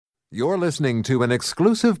You're listening to an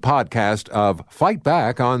exclusive podcast of Fight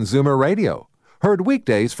Back on Zoomer Radio. Heard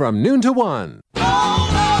weekdays from noon to 1.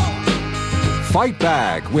 Fight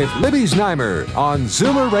Back with Libby Znaimer on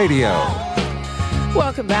Zoomer Radio.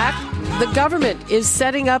 Welcome back. The government is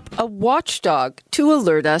setting up a watchdog to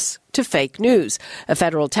alert us to fake news. A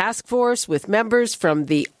federal task force with members from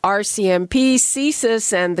the RCMP,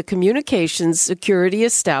 CSIS, and the Communications Security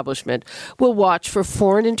Establishment will watch for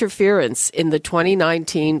foreign interference in the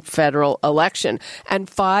 2019 federal election. And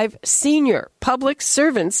 5 senior public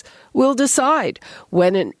servants will decide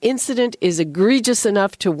when an incident is egregious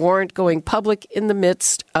enough to warrant going public in the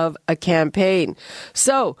midst of a campaign.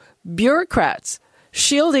 So, bureaucrats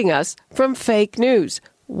shielding us from fake news.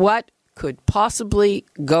 What could possibly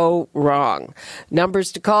go wrong?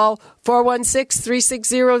 Numbers to call,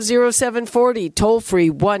 416-360-0740, toll free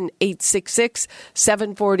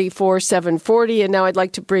 1-866-740-4740. And now I'd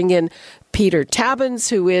like to bring in Peter Tabuns,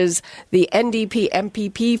 who is the NDP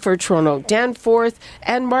MPP for Toronto Danforth,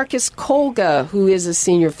 and Marcus Kolga, who is a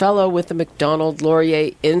senior fellow with the Macdonald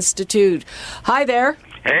Laurier Institute. Hi there.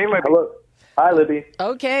 Hey, Libby. Hello. Hi, Libby.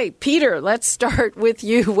 Okay, Peter, let's start with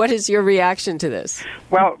you. What is your reaction to this?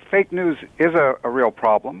 Well, fake news is a real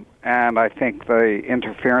problem, and I think the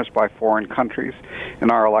interference by foreign countries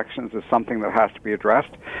in our elections is something that has to be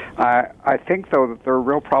addressed. I think, though, that there are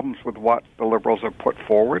real problems with what the Liberals have put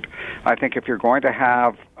forward. I think if you're going to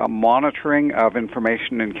have a monitoring of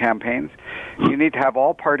information in campaigns, you need to have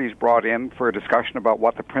all parties brought in for a discussion about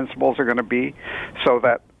what the principles are going to be so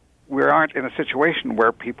that we aren't in a situation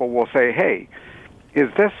where people will say, hey, is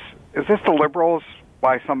this the Liberals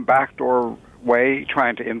by some backdoor way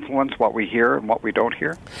trying to influence what we hear and what we don't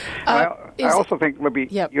hear? I also think, Libby,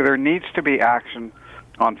 there needs to be action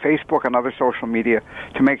on Facebook and other social media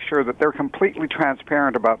to make sure that they're completely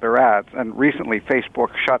transparent about their ads. And recently,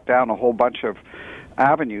 Facebook shut down a whole bunch of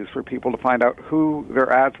avenues for people to find out who their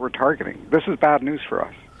ads were targeting. This is bad news for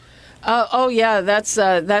us. That's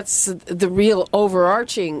the real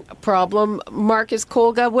overarching problem. Marcus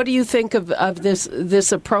Kolga, what do you think of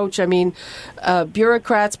this approach? I mean,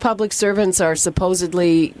 bureaucrats, public servants are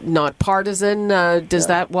supposedly not partisan. Does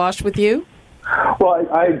that wash with you? Well,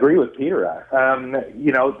 I agree with Peter.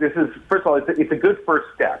 This is, first of all, it's a good first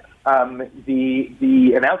step.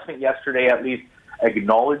 The announcement yesterday at least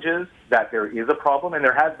acknowledges that there is a problem, and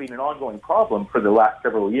there has been an ongoing problem for the last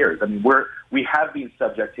several years. I mean, we have been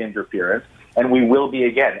subject to interference, and we will be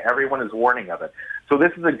again. Everyone is warning of it. So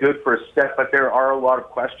this is a good first step, but there are a lot of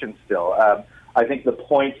questions still. I think the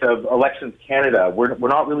point of Elections Canada, we're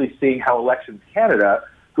not really seeing how Elections Canada,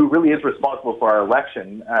 who really is responsible for our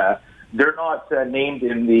election, they're not named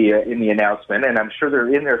in the announcement, and I'm sure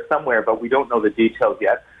they're in there somewhere, but we don't know the details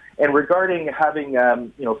yet. And regarding having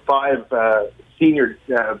 5 senior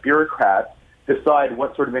bureaucrats decide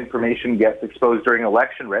what sort of information gets exposed during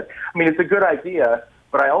election risk, I mean, it's a good idea,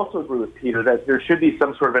 but I also agree with Peter that there should be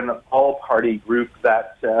some sort of an all-party group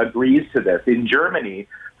that agrees to this. In Germany,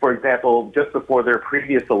 for example, just before their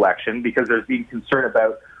previous election, because there's been concern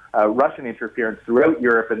about Russian interference throughout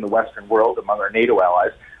Europe and the Western world among our NATO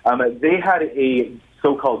allies, they had a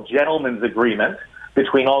so-called gentleman's agreement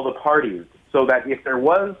between all the parties, so that if there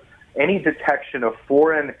was any detection of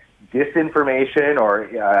foreign disinformation or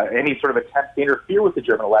any sort of attempt to interfere with the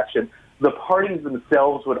German election, the parties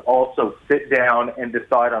themselves would also sit down and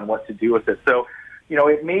decide on what to do with it. So,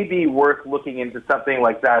 it may be worth looking into something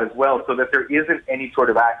like that as well, so that there isn't any sort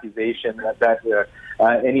of accusation that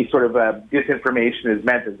any sort of disinformation is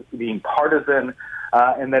meant as being partisan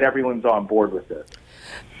and that everyone's on board with this.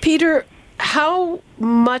 Peter, how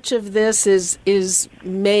much of this is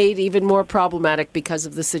made even more problematic because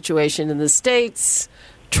of the situation in the States,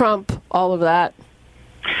 Trump, all of that?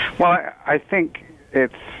 Well, I think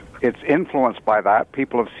it's influenced by that.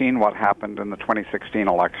 People have seen what happened in the 2016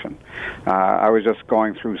 election. I was just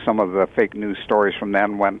going through some of the fake news stories from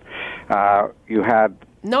then when you had...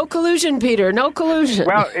 No collusion, Peter, no collusion.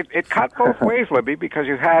 Well, it cut both ways, Libby, because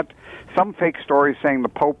you had some fake stories saying the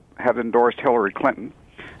Pope had endorsed Hillary Clinton,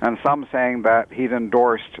 and some saying that he'd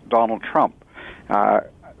endorsed Donald Trump.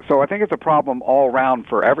 So I think it's a problem all around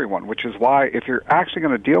for everyone, which is why if you're actually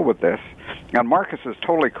going to deal with this, and Marcus is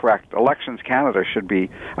totally correct, Elections Canada should be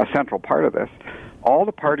a central part of this, all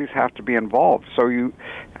the parties have to be involved. So you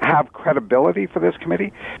have credibility for this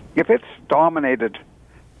committee. If it's dominated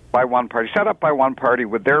by one party, set up by one party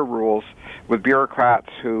with their rules, with bureaucrats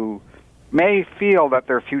who may feel that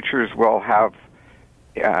their futures will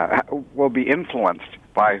be influenced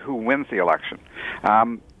by who wins the election.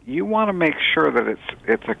 You want to make sure that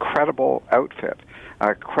it's a credible outfit,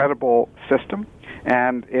 a credible system,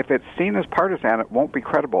 And if it's seen as partisan, it won't be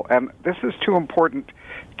credible. And this is too important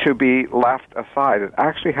to be left aside. It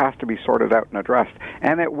actually has to be sorted out and addressed.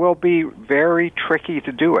 And it will be very tricky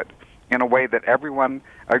to do it in a way that everyone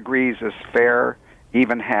agrees is fair,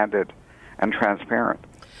 even-handed, and transparent.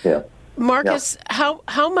 Yeah. Marcus,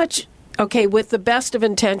 how much, okay, with the best of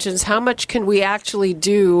intentions, how much can we actually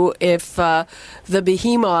do if the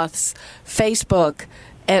behemoths, Facebook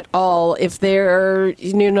et al., if they're,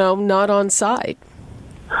 not on side?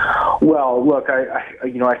 Well, look,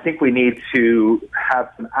 I think we need to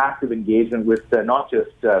have some active engagement with not just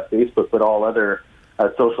Facebook, but all other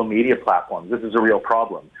social media platforms. This is a real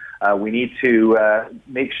problem. We need to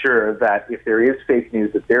make sure that if there is fake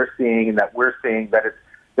news that they're seeing and that we're seeing, that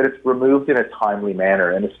it's removed in a timely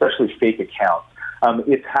manner, and especially fake accounts.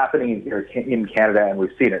 It's happening here in Canada, and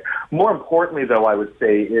we've seen it. More importantly, though, I would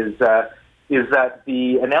say is that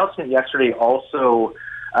the announcement yesterday also.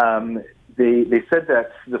 They said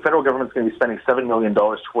that the federal government's going to be spending $7 million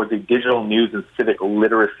towards a digital news and civic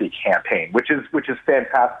literacy campaign, which is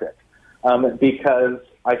fantastic, because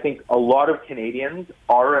I think a lot of Canadians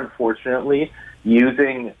are unfortunately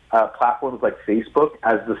using platforms like Facebook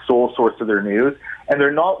as the sole source of their news, and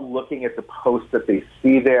they're not looking at the posts that they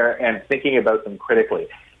see there and thinking about them critically.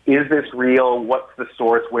 Is this real? What's the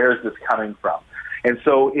source? Where is this coming from? And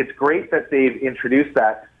so it's great that they've introduced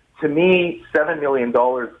that. To me, $7 million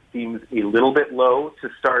seems a little bit low to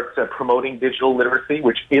start promoting digital literacy,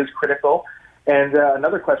 which is critical. And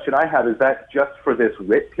another question I have, is that just for this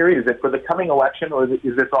writ period? Is it for the coming election, or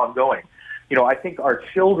is this ongoing? I think our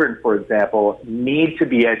children, for example, need to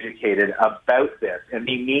be educated about this, and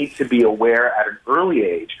they need to be aware at an early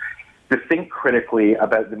age to think critically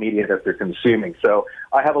about the media that they're consuming. So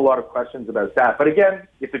I have a lot of questions about that. But again,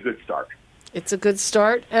 it's a good start. It's a good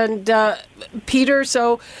start. And Peter,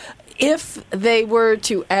 so if they were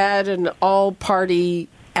to add an all-party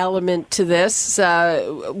element to this,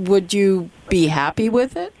 would you be happy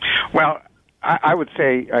with it? Well, I would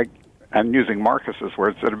say, and using Marcus's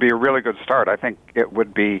words, it would be a really good start. I think it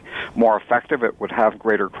would be more effective. It would have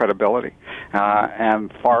greater credibility.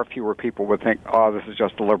 And far fewer people would think, this is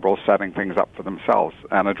just the Liberals setting things up for themselves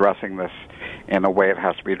and addressing this in a way it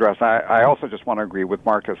has to be addressed. I also just want to agree with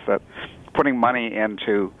Marcus that putting money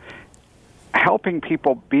into helping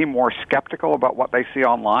people be more skeptical about what they see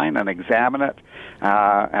online and examine it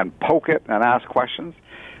and poke it and ask questions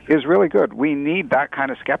is really good. We need that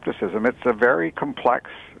kind of skepticism. It's a very complex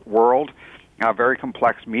world, a very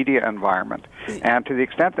complex media environment. And to the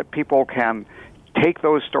extent that people can take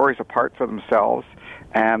those stories apart for themselves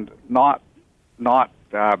and not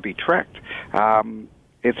be tricked,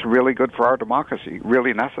 it's really good for our democracy,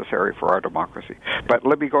 really necessary for our democracy. But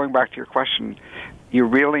Libby, going back to your question, you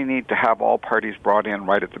really need to have all parties brought in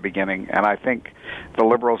right at the beginning. And I think the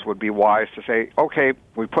Liberals would be wise to say, okay,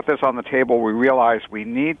 we put this on the table. We realize we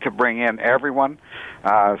need to bring in everyone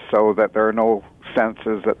so that there are no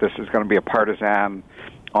senses that this is going to be a partisan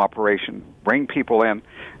operation. Bring people in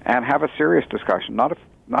and have a serious discussion, not a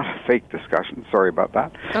fake discussion, sorry about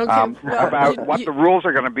that, okay. About what the rules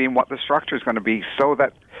are going to be and what the structure is going to be so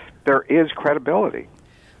that there is credibility.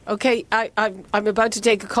 Okay, I'm about to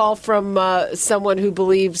take a call from someone who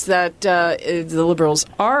believes that the Liberals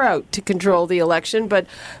are out to control the election. But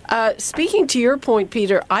speaking to your point,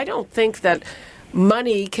 Peter, I don't think that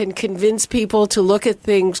money can convince people to look at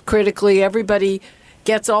things critically. Everybody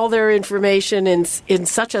gets all their information in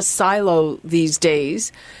such a silo these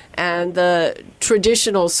days, and the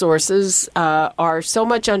traditional sources are so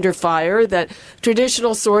much under fire that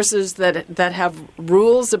traditional sources that have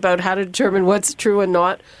rules about how to determine what's true and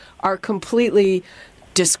not are completely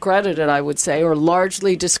discredited, I would say, or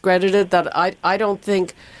largely discredited. That I don't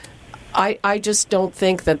think, I just don't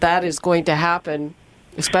think that is going to happen,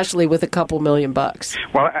 especially with a couple $1 million.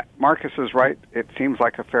 Well, Marcus is right. It seems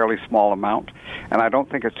like a fairly small amount, and I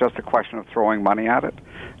don't think it's just a question of throwing money at it,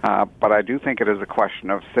 but I do think it is a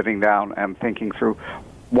question of sitting down and thinking through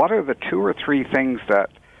what are the 2 or 3 things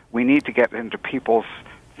that we need to get into people's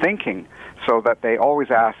thinking so that they always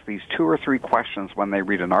ask these 2 or 3 questions when they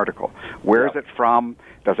read an article. Where is it from?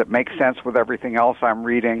 Does it make sense with everything else I'm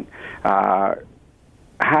reading?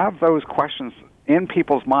 Have those questions in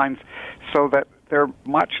people's minds so that they're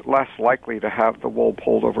much less likely to have the wool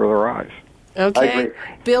pulled over their eyes. Okay,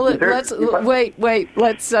 Bill. Let's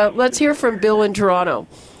hear from Bill in Toronto.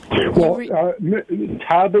 Well,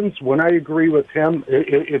 Tabbins, when I agree with him,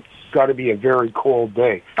 it's got to be a very cold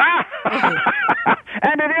day.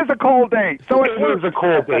 And it is a cold day. So it is a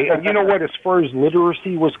cold day. And you know what? As far as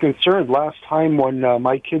literacy was concerned, last time when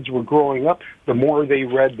my kids were growing up, the more they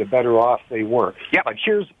read, the better off they were. Yep. But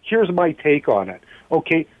here's my take on it.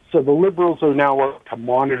 Okay, So the Liberals are now out to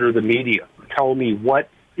monitor the media, tell me what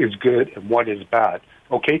is good and what is bad.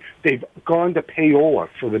 Okay? They've gone to payola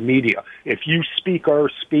for the media. If you speak our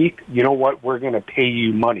speak, you know what? We're going to pay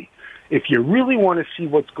you money. If you really want to see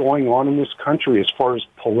what's going on in this country as far as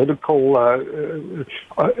political,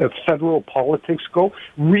 federal politics go,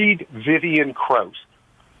 read Vivian Krause.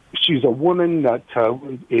 She's a woman that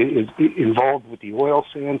is involved with the oil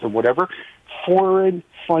sands and whatever. Foreign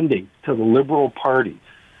funding to the Liberal Party.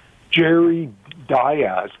 Jerry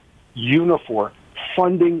Diaz, Unifor,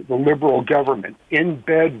 funding the Liberal government in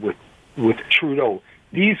bed with Trudeau.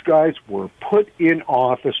 These guys were put in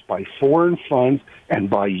office by foreign funds and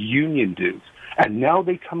by union dues. And now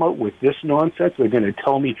they come out with this nonsense. They're going to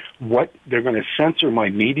tell me what, they're going to censor my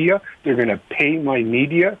media. They're going to pay my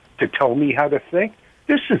media to tell me how to think.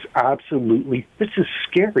 This is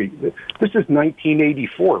scary. This is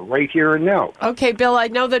 1984, right here and now. Okay, Bill, I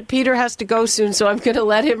know that Peter has to go soon, so I'm going to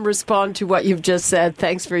let him respond to what you've just said.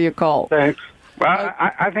 Thanks for your call. Thanks. Well,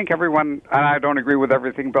 I think everyone, and I don't agree with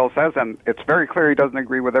everything Bill says, and it's very clear he doesn't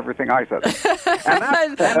agree with everything I said.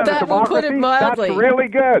 And that will put it mildly. That's really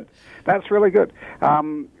good. That's really good.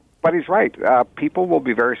 But he's right. People will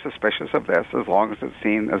be very suspicious of this as long as it's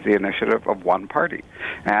seen as the initiative of one party.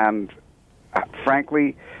 And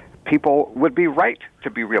frankly, people would be right to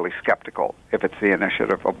be really skeptical if it's the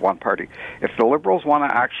initiative of one party. If the Liberals want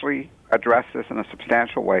to actually address this in a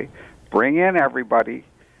substantial way, bring in everybody,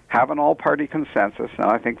 have an all-party consensus, and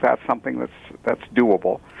I think that's something that's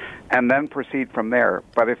doable, and then proceed from there.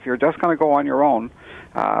 But if you're just going to go on your own,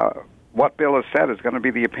 what Bill has said is going to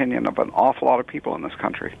be the opinion of an awful lot of people in this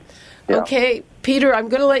country. Yeah. Okay, Peter, I'm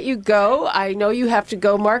going to let you go. I know you have to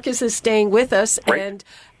go. Marcus is staying with us, Great. And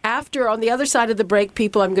after, on the other side of the break,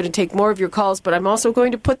 people, I'm going to take more of your calls, but I'm also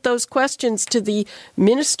going to put those questions to the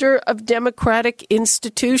Minister of Democratic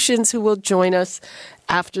Institutions, who will join us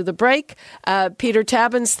after the break. Peter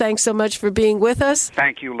Tabuns, thanks so much for being with us.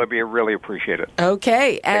 Thank you, Libby. I really appreciate it.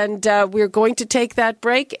 Okay, and we're going to take that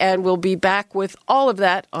break, and we'll be back with all of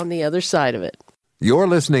that on the other side of it. You're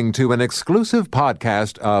listening to an exclusive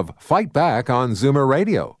podcast of Fight Back on Zoomer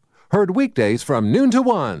Radio. Heard weekdays from noon to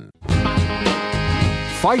 1.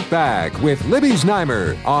 Fight Back with Libby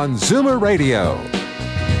Znaimer on Zoomer Radio.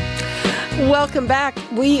 Welcome back.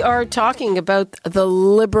 We are talking about the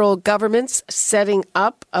Liberal government's setting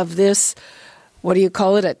up of this, what do you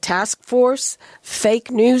call it, a task force,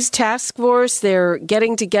 fake news task force. They're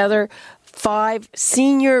getting together 5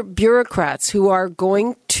 senior bureaucrats who are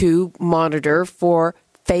going to monitor for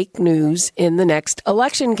fake news in the next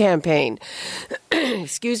election campaign.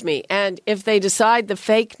 Excuse me. And if they decide the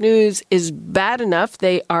fake news is bad enough,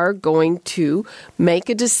 they are going to make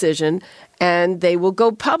a decision and they will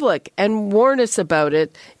go public and warn us about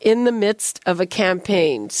it in the midst of a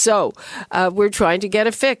campaign. So we're trying to get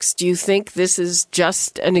a fix. Do you think this is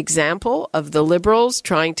just an example of the Liberals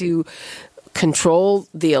trying to control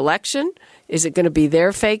the election? Is it going to be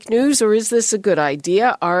their fake news, or is this a good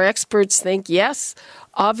idea? Our experts think yes.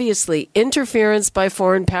 Obviously, interference by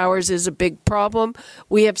foreign powers is a big problem.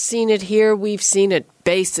 We have seen it here. We've seen it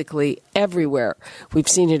basically everywhere. We've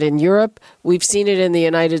seen it in Europe. We've seen it in the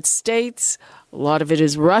United States. A lot of it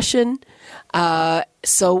is Russian.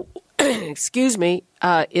 Excuse me,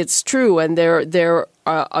 it's true. And there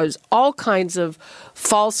are all kinds of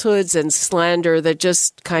falsehoods and slander that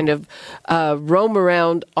just kind of roam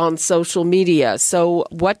around on social media. So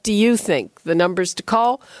what do you think? The numbers to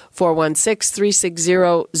call,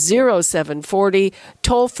 416-360-0740,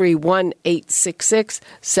 toll-free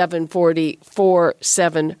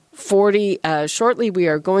 1-866-740-4740. Shortly, we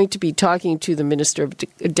are going to be talking to the Minister of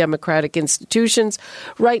Democratic Institutions.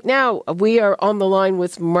 Right now, we are on the line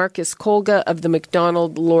with Marcus Kolga of the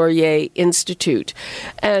Macdonald Laurier Institute.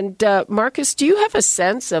 And Marcus, do you have a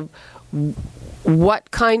sense of what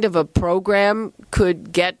kind of a program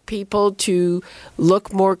could get people to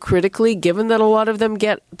look more critically, given that a lot of them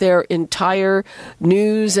get their entire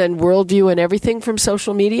news and worldview and everything from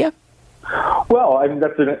social media? Well, I mean,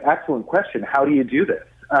 that's an excellent question. How do you do this?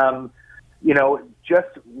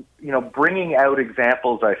 Bringing out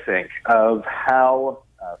examples, I think, of how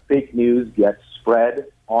fake news gets spread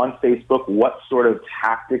on Facebook, what sort of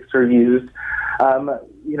tactics are used. I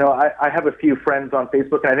have a few friends on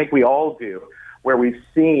Facebook, and I think we all do, where we've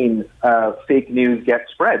seen fake news get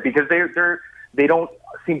spread because they don't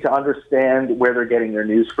seem to understand where they're getting their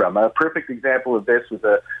news from. A perfect example of this was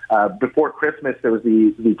before Christmas, there was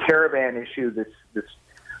the caravan issue, this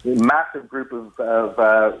massive group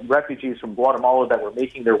of refugees from Guatemala that were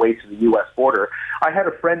making their way to the U.S. border. I had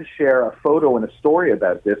a friend share a photo and a story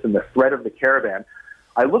about this and the threat of the caravan.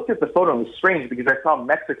 I looked at the photo and it was strange because I saw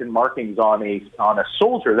Mexican markings on a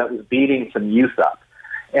soldier that was beating some youth up.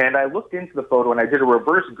 And I looked into the photo and I did a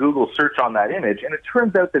reverse Google search on that image, and it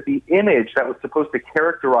turns out that the image that was supposed to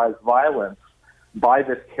characterize violence by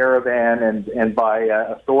this caravan and by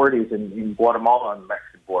authorities in Guatemala on the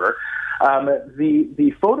Mexican border,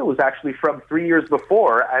 the photo was actually from 3 years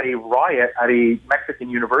before at a riot at a Mexican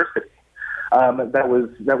university that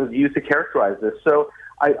was used to characterize this. So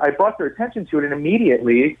I brought their attention to it, and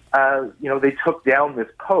immediately, they took down this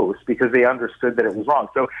post because they understood that it was wrong.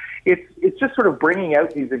 So it's just sort of bringing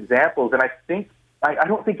out these examples, and I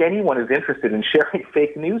don't think anyone is interested in sharing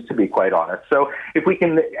fake news, to be quite honest. So if we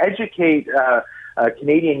can educate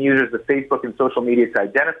Canadian users of Facebook and social media to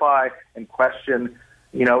identify and question,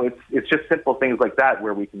 it's just simple things like that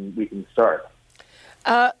where we can start.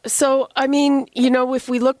 If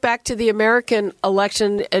we look back to the American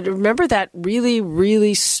election, and remember that really,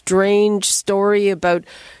 really strange story about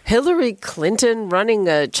Hillary Clinton running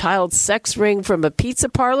a child sex ring from a pizza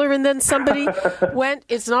parlor, and then somebody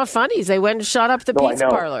it's not funny, they went and shot up the pizza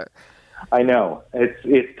parlor. I know.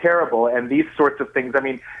 It's terrible. And these sorts of things,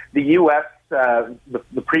 the U.S.,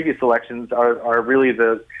 the previous elections are really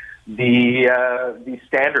the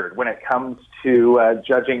standard when it comes to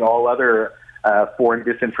judging all other foreign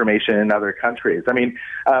disinformation in other countries.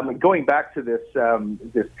 Going back to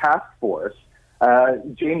this task force,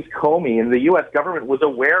 James Comey and the U.S. government was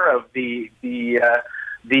aware of the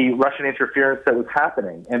Russian interference that was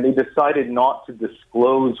happening, and they decided not to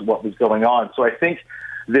disclose what was going on. So I think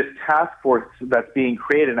this task force that's being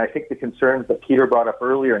created, and I think the concerns that Peter brought up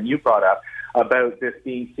earlier and you brought up about this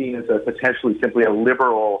being seen as a potentially simply a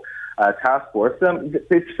liberal task force,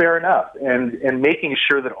 it's fair enough, and making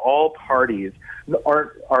sure that all parties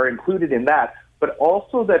are included in that, but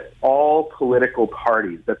also that all political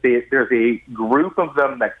parties, that there's a group of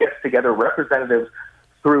them that gets together, representatives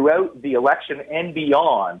throughout the election and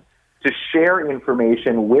beyond, to share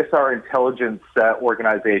information with our intelligence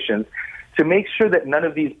organizations to make sure that none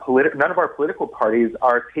of our political parties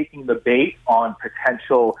are taking the bait on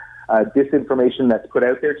potential disinformation that's put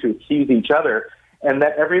out there to accuse each other, and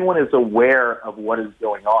that everyone is aware of what is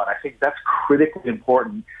going on. I think that's critically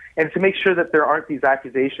important. And to make sure that there aren't these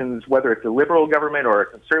accusations, whether it's a liberal government or a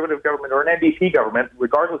conservative government or an NDP government,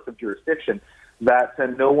 regardless of jurisdiction, that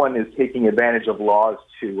no one is taking advantage of laws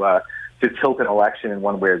to tilt an election in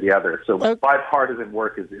one way or the other. So bipartisan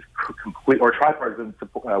work is complete, or tripartisan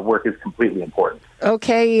work is completely important.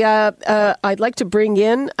 Okay, I'd like to bring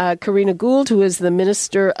in Karina Gould, who is the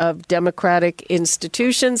Minister of Democratic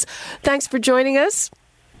Institutions. Thanks for joining us.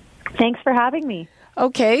 Thanks for having me.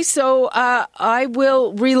 Okay, so I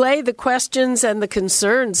will relay the questions and the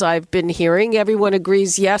concerns I've been hearing. Everyone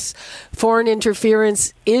agrees, yes, foreign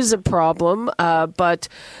interference is a problem, but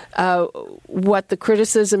what the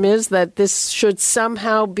criticism is that this should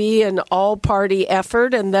somehow be an all-party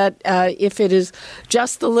effort, and that if it is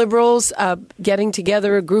just the Liberals getting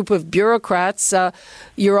together a group of bureaucrats,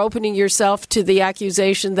 you're opening yourself to the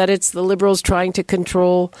accusation that it's the Liberals trying to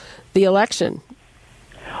control the election.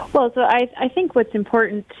 Well, so I think what's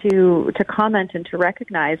important to comment and to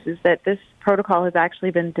recognize is that this protocol has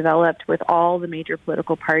actually been developed with all the major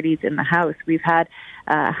political parties in the House. We've had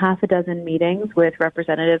half a dozen meetings with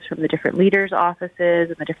representatives from the different leaders' offices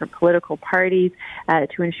and the different political parties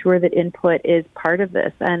to ensure that input is part of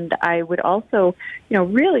this. And I would also,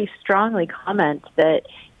 really strongly comment that,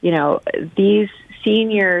 these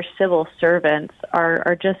senior civil servants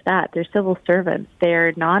are just that. They're civil servants.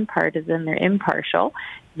 They're nonpartisan. They're impartial.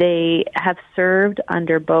 They have served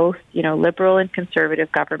under both, liberal and conservative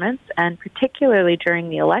governments, and particularly during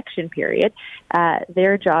the election period,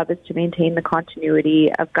 their job is to maintain the continuity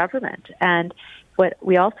of government. And what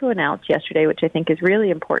we also announced yesterday, which I think is really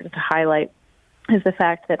important to highlight, is the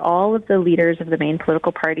fact that all of the leaders of the main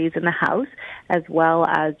political parties in the House, as well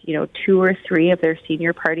as, 2 or 3 of their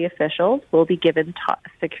senior party officials, will be given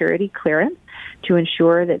security clearance to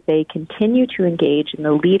ensure that they continue to engage in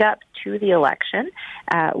the lead up to the election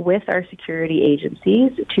with our security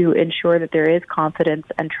agencies to ensure that there is confidence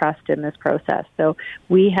and trust in this process. So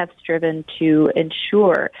we have striven to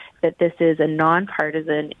ensure that this is a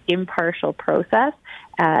nonpartisan, impartial process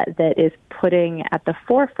that is putting at the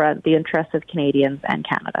forefront the interests of Canadians and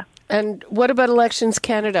Canada. And what about Elections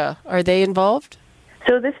Canada? Are they involved?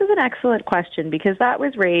 So this is an excellent question because that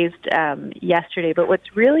was raised yesterday. But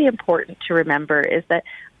what's really important to remember is that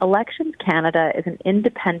Elections Canada is an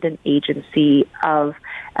independent agency of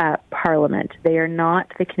Parliament. They are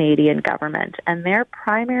not the Canadian government, and their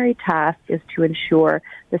primary task is to ensure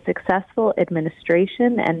the successful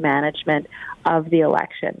administration and management of the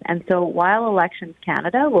election. And so while Elections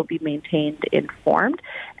Canada will be maintained informed,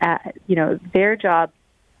 their job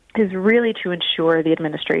is really to ensure the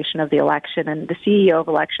administration of the election. And the CEO of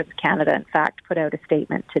Elections Canada, in fact, put out a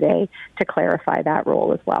statement today to clarify that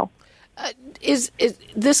role as well. Is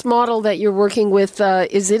this model that you're working with,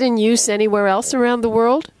 is it in use anywhere else around the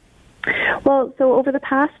world? Well, so over the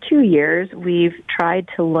past 2 years, we've tried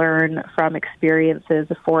to learn from experiences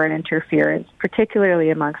of foreign interference, particularly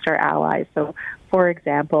amongst our allies. So, for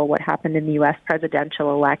example, what happened in the U.S.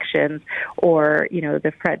 presidential elections or,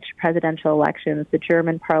 the French presidential elections, the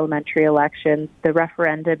German parliamentary elections, the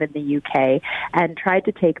referendum in the U.K., and tried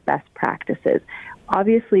to take best practices.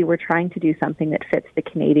 Obviously, we're trying to do something that fits the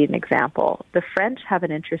Canadian example. The French have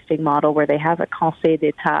an interesting model where they have a Conseil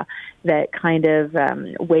d'État that kind of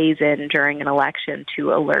weighs in during an election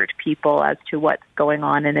to alert people as to what's going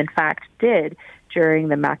on, and in fact did during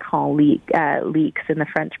the Macron leaks in the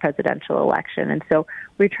French presidential election. And so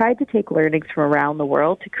we tried to take learnings from around the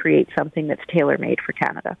world to create something that's tailor-made for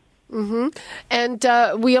Canada. Mm-hmm.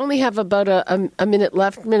 And we only have about a minute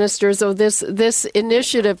left, Minister. So this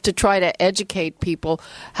initiative to try to educate people,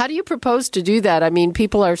 how do you propose to do that? I mean,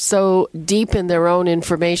 people are so deep in their own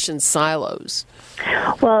information silos.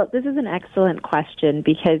 Well, this is an excellent question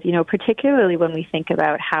because, particularly when we think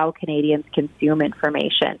about how Canadians consume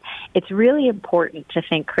information, it's really important to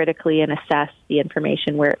think critically and assess the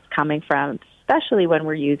information where it's coming from, especially when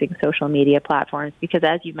we're using social media platforms, because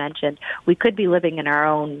as you mentioned, we could be living in our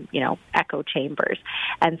own, echo chambers.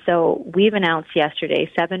 And so we've announced yesterday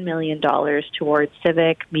 $7 million towards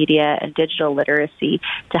civic, media, and digital literacy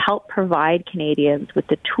to help provide Canadians with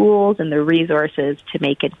the tools and the resources to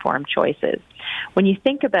make informed choices. When you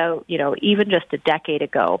think about, even just a decade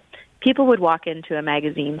ago, people would walk into a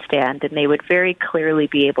magazine stand and they would very clearly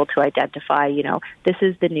be able to identify, this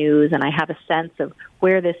is the news and I have a sense of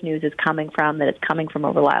where this news is coming from, that it's coming from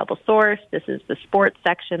a reliable source, this is the sports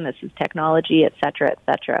section, this is technology, et cetera, et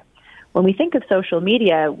cetera. When we think of social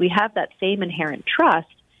media, we have that same inherent trust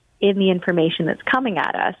in the information that's coming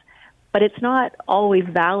at us, but it's not always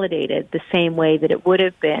validated the same way that it would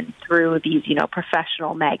have been through these,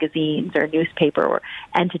 professional magazines or newspaper or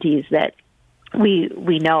entities that we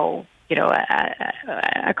know,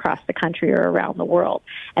 across the country or around the world.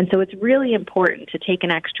 And so it's really important to take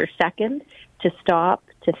an extra second to stop,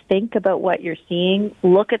 to think about what you're seeing,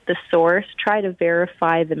 look at the source, try to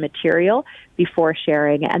verify the material before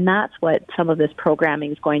sharing. And that's what some of this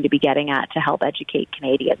programming is going to be getting at to help educate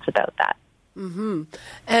Canadians about that. Mm-hmm.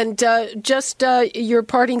 And just your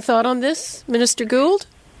parting thought on this, Minister Gould?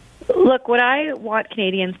 Look, what I want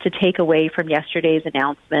Canadians to take away from yesterday's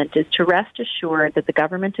announcement is to rest assured that the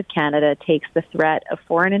Government of Canada takes the threat of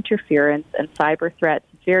foreign interference and cyber threats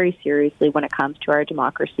very seriously when it comes to our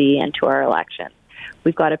democracy and to our elections.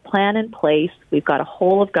 We've got a plan in place, we've got a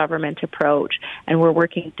whole-of-government approach, and we're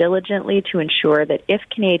working diligently to ensure that if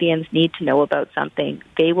Canadians need to know about something,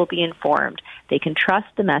 they will be informed, they can trust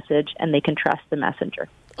the message, and they can trust the messenger.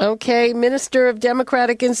 Okay, Minister of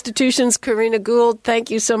Democratic Institutions, Karina Gould, thank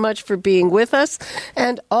you so much for being with us.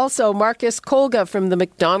 And also Marcus Kolga from the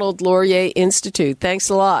Macdonald-Laurier Institute. Thanks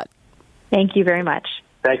a lot. Thank you very much.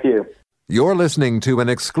 Thank you. You're listening to an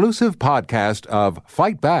exclusive podcast of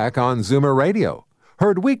Fight Back on Zoomer Radio.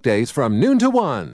 Heard weekdays from noon to 1.